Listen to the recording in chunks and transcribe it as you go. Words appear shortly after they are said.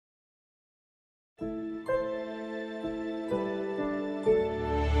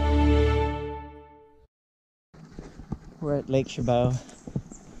We're at Lake Chabot.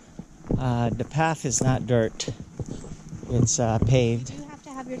 The path is not dirt. It's paved. You do have to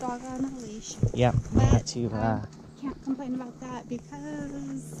have your dog on a leash. Yep, we have to. Can't complain about that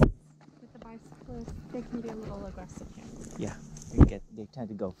because with the bicyclists, they can be a little aggressive here. Yeah, they tend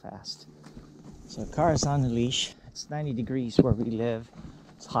to go fast. So car's on the leash. It's 90 degrees where we live.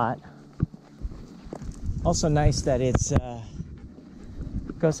 It's hot. Also nice that it's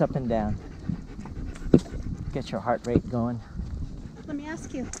goes up and down. Get your heart rate going. Let me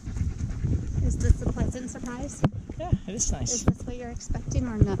ask you, is this a pleasant surprise? Yeah, it is nice. Is this what you're expecting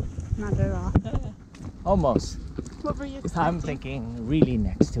or no? Not at all? Almost. What were you expecting? I'm thinking really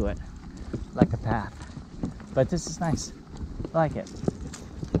next to it, like a path. But this is nice. I like it.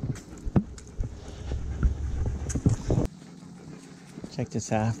 Check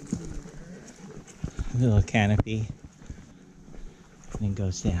this out. Little canopy. And it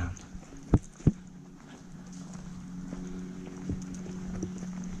goes down.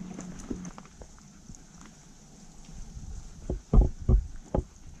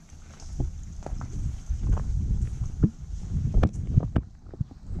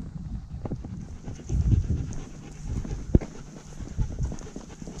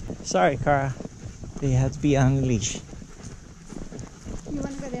 Sorry, Cara. They had to be on the leash. You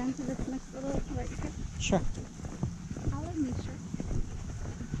want to go down to this next little right here? Sure. I'll unleash her.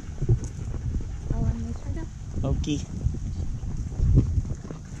 I'll unleash her now. Okay.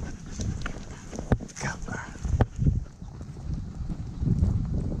 Go, Cara.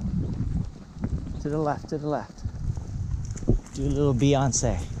 To the left, to the left. Do a little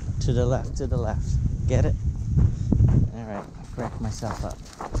Beyonce. To the left, to the left. Get it? Alright, correct myself up.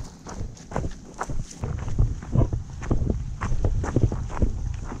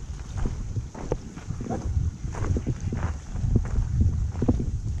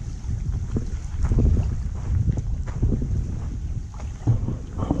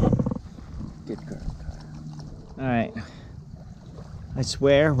 Alright, I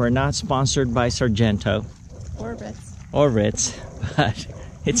swear we're not sponsored by Sargento or Ritz, but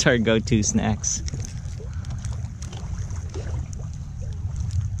it's our go-to snacks.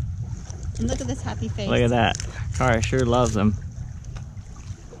 And look at this happy face. Look at that. Cara sure loves them.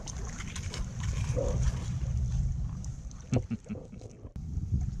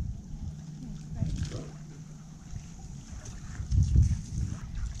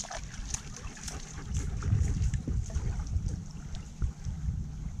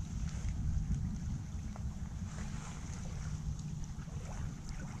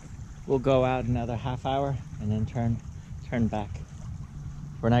 We'll go out another half hour and then turn back.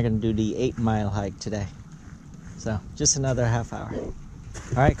 We're not going to do the 8-mile hike today. So just another half hour.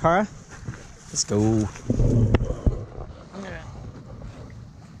 All right, Cara, let's go.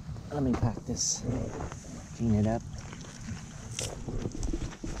 Let me pack this, clean it up.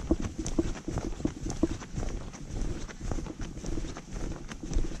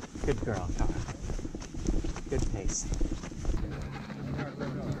 Good girl, Cara. Good pace.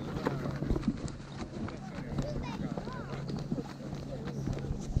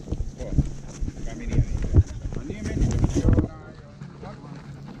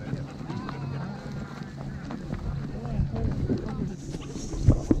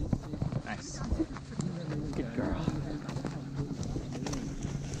 Nice. Good girl.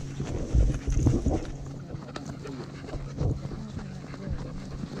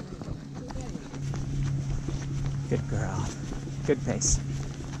 Good girl. Good pace.